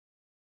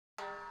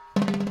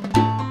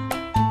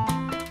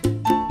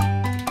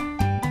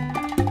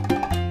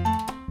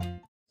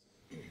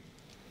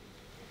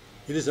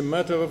It is a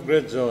matter of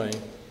great joy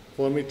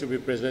for me to be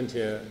present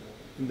here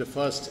in the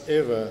first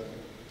ever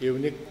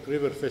unique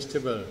river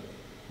festival,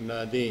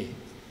 NADI,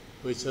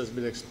 which has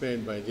been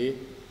explained by the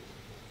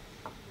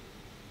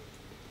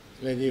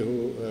lady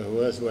who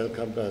has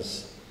welcomed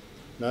us.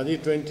 NADI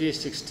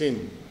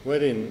 2016,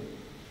 wherein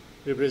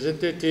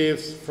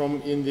representatives from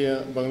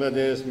India,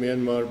 Bangladesh,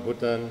 Myanmar,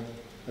 Bhutan,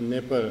 and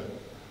Nepal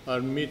are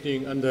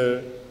meeting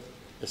under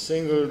a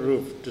single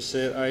roof to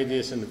share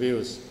ideas and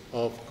views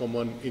of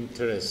common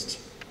interest.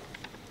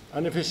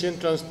 An efficient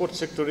transport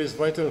sector is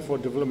vital for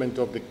development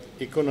of the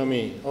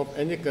economy of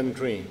any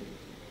country.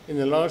 In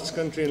a large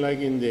country like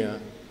India,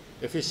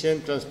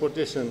 efficient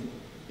transportation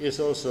is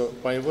also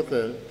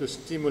pivotal to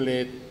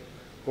stimulate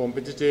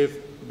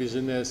competitive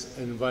business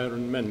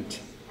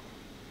environment.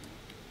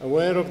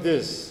 Aware of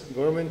this,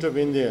 Government of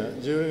India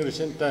during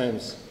recent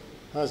times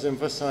has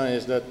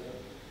emphasized that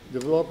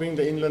developing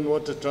the inland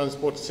water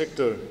transport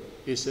sector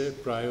is a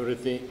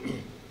priority.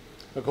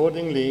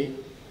 Accordingly,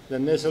 the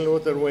National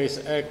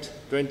Waterways Act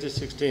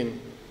 2016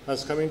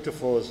 has come into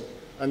force.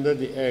 Under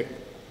the Act,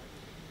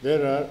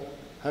 there are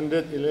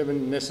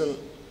 111 national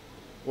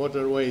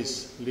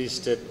waterways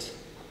listed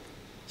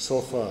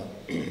so far.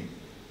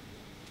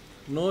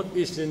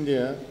 Northeast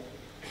India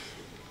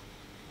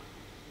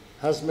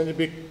has many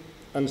big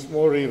and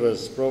small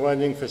rivers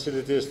providing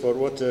facilities for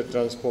water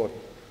transport.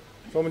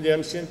 From the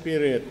ancient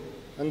period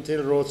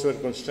until roads were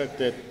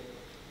constructed,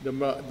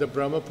 the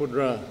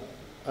Brahmaputra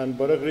and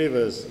Barak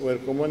rivers were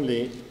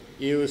commonly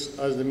used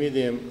as the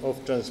medium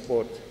of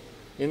transport.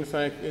 In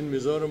fact, in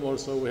Mizoram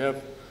also we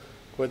have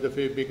quite a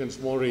few big and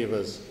small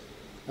rivers.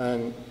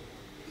 And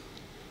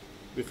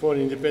before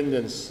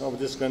independence of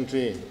this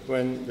country,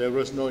 when there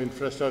was no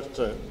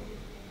infrastructure,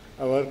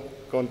 our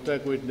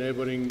contact with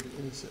neighboring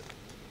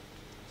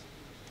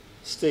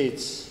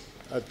states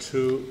are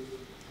through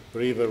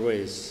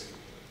riverways.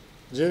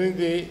 During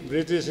the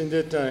British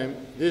India time,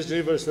 these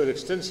rivers were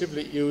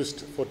extensively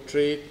used for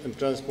trade and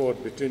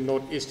transport between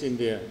Northeast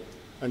India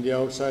and the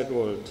outside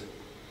world.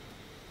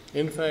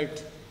 In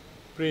fact,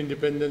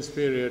 pre-independence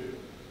period,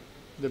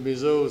 the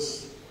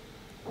Mizos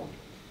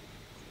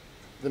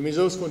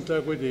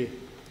contact with the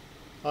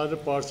other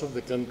parts of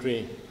the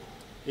country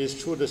is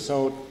through the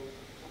south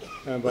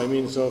by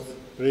means of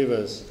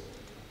rivers.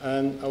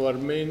 And our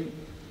main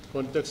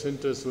contact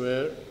centers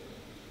were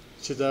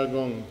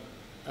Chittagong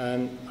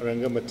and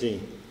Rangamati.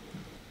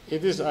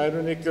 It is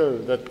ironical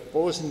that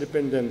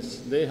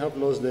post-independence, they have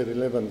lost their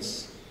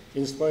relevance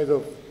in spite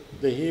of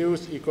the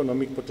huge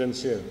economic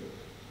potential.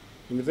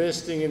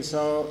 Investing in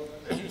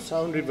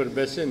sound river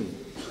basin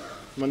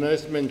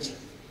management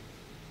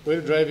will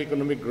drive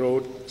economic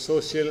growth,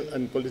 social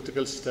and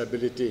political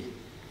stability.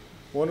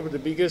 One of the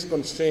biggest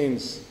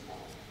constraints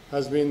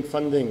has been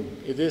funding.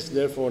 It is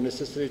therefore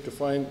necessary to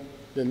find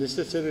the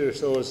necessary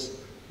resource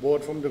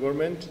both from the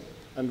government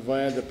and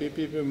via the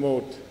PPP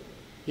mode.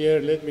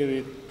 Here, let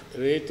me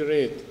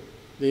reiterate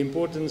the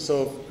importance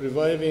of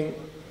reviving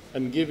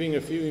and giving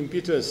a few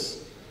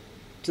impetus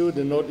to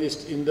the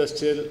Northeast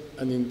Industrial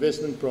and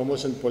Investment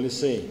Promotion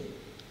Policy,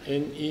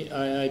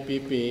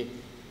 NEIIPP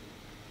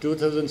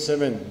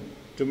 2007,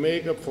 to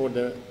make up for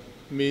the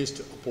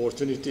missed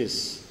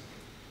opportunities.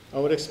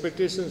 Our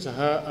expectations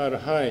are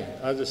high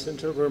as the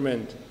central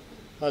government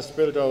has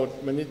spelled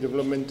out many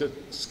development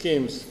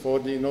schemes for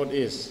the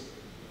Northeast.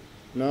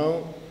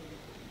 Now,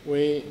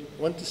 we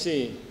want to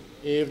see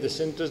if the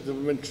centre's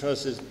development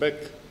trust is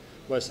backed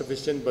by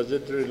sufficient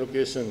budgetary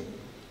allocation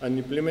and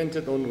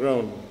implemented on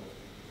ground.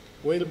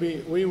 We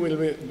will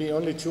be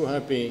only too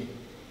happy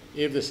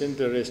if the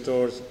center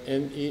restores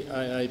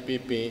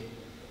NEIIPP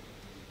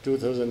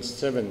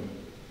 2007.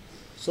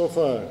 So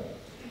far,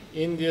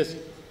 India's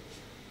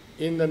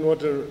inland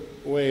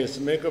waterways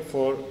make up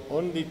for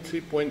only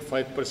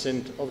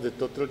 3.5% of the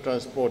total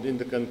transport in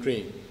the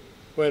country,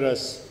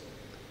 whereas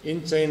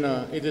in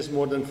China, it is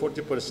more than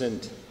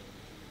 40%.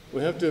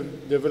 We have to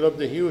develop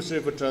the huge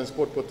river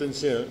transport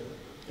potential,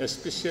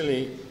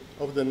 especially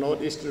of the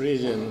Northeast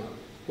region,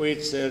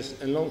 which shares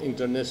a long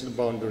international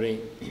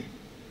boundary.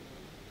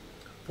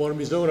 For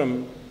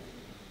Mizoram,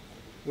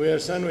 we are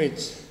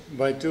sandwiched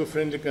by two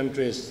friendly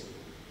countries,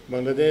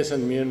 Bangladesh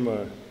and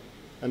Myanmar,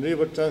 and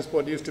river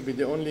transport used to be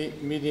the only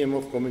medium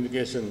of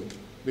communication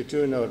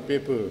between our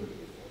people,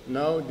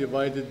 now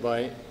divided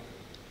by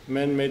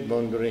man-made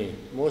boundary,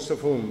 most of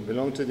whom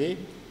belong to the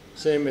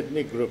same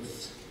ethnic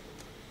groups.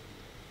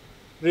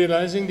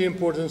 Realizing the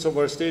importance of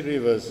our state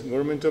rivers,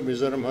 Government of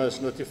Mizoram has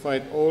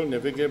notified all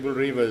navigable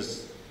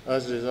rivers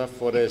as reserve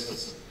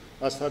forests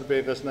as far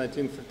back as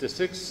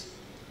 1956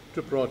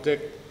 to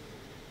protect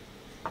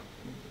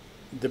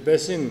the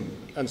basin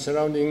and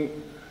surrounding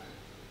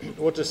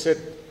watershed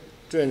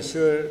to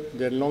ensure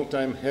their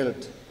long-term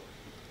health.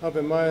 Half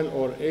a mile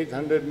or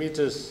 800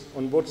 meters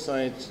on both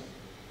sides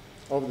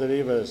of the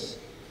rivers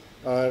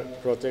are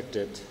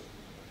protected.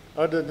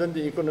 Other than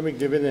the economic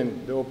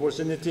dividend, the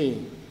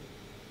opportunity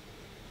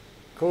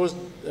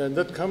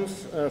that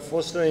comes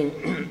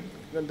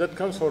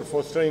for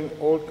fostering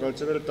old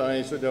cultural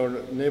ties with our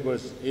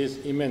neighbors is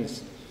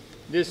immense.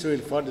 This will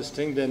further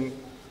strengthen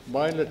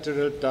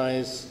bilateral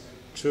ties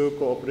through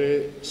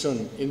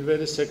cooperation in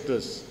various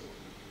sectors,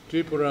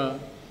 Tripura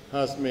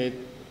has made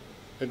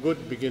a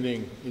good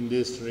beginning in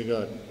this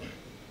regard.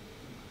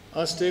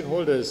 As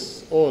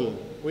stakeholders, all,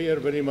 we are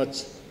very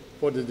much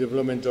for the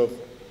development of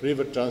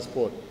river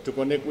transport to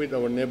connect with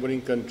our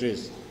neighboring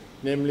countries,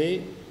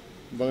 namely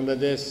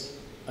Bangladesh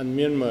and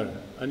Myanmar,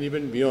 and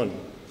even beyond.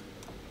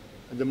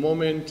 At the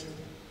moment,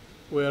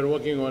 we are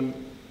working on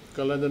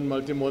Kaladan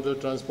multimodal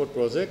transport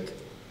project,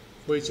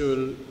 which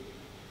will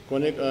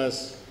connect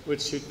us with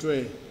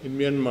Chitwe in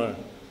Myanmar.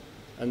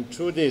 And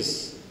through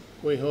this,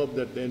 we hope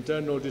that the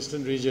entire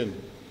northeastern region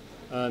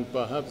and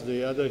perhaps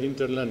the other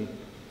hinterland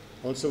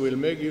also will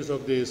make use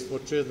of this for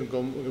trade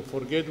and for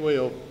gateway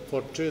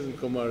for trade and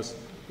commerce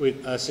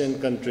with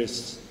ASEAN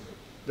countries.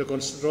 The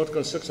road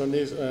construction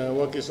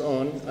work is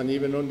on, and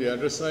even on the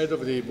other side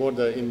of the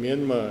border in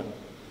Myanmar,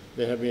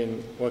 they have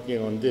been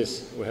working on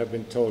this, we have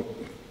been told.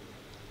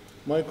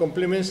 My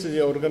compliments to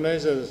the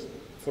organizers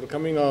for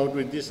coming out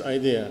with this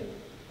idea,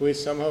 which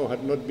somehow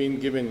had not been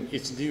given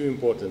its due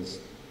importance.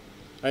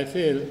 I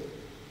feel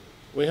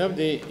we have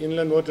the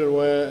Inland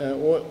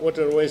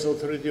Waterways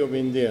Authority of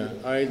India,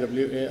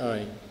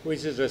 IWAI,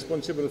 which is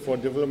responsible for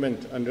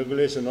development and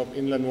regulation of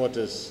inland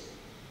waters.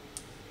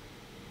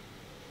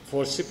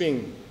 For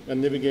shipping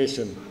and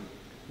navigation,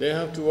 they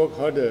have to work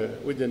harder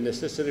with the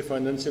necessary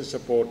financial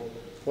support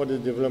for the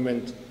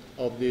development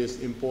of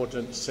this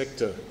important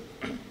sector.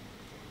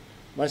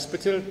 My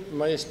special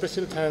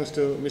thanks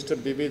to Mr.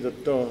 B.B.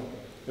 Dutta,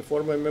 a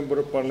former member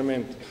of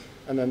parliament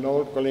and an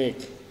old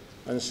colleague,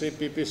 and Sri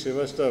P.P.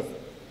 Srivastava,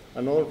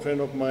 an old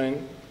friend of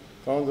mine,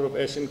 founder of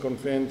Asian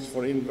Confluence,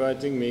 for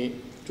inviting me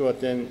to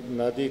attend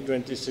NADI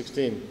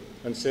 2016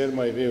 and share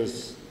my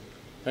views.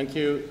 Thank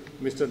you,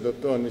 Mr.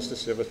 Dutta and Mr.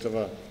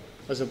 Srivastava.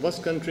 As a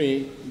vast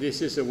country,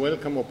 this is a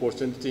welcome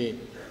opportunity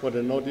for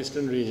the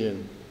northeastern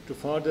region to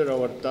further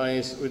our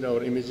ties with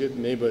our immediate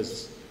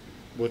neighbors,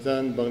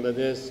 Bhutan,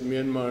 Bangladesh,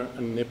 Myanmar,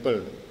 and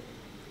Nepal.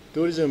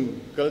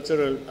 Tourism,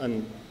 cultural,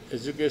 and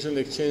educational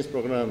exchange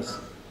programs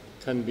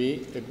can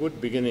be a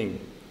good beginning.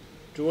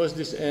 Towards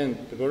this end,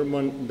 the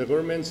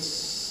government,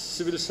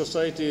 civil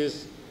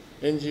societies,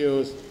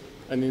 NGOs,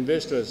 and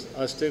investors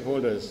as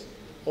stakeholders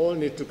all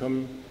need to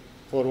come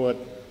forward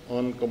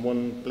on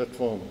common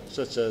platform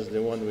such as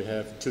the one we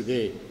have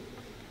today.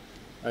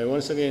 I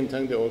once again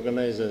thank the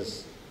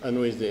organizers and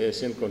wish the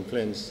Asian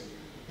Conference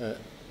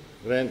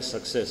grand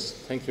success.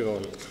 Thank you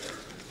all.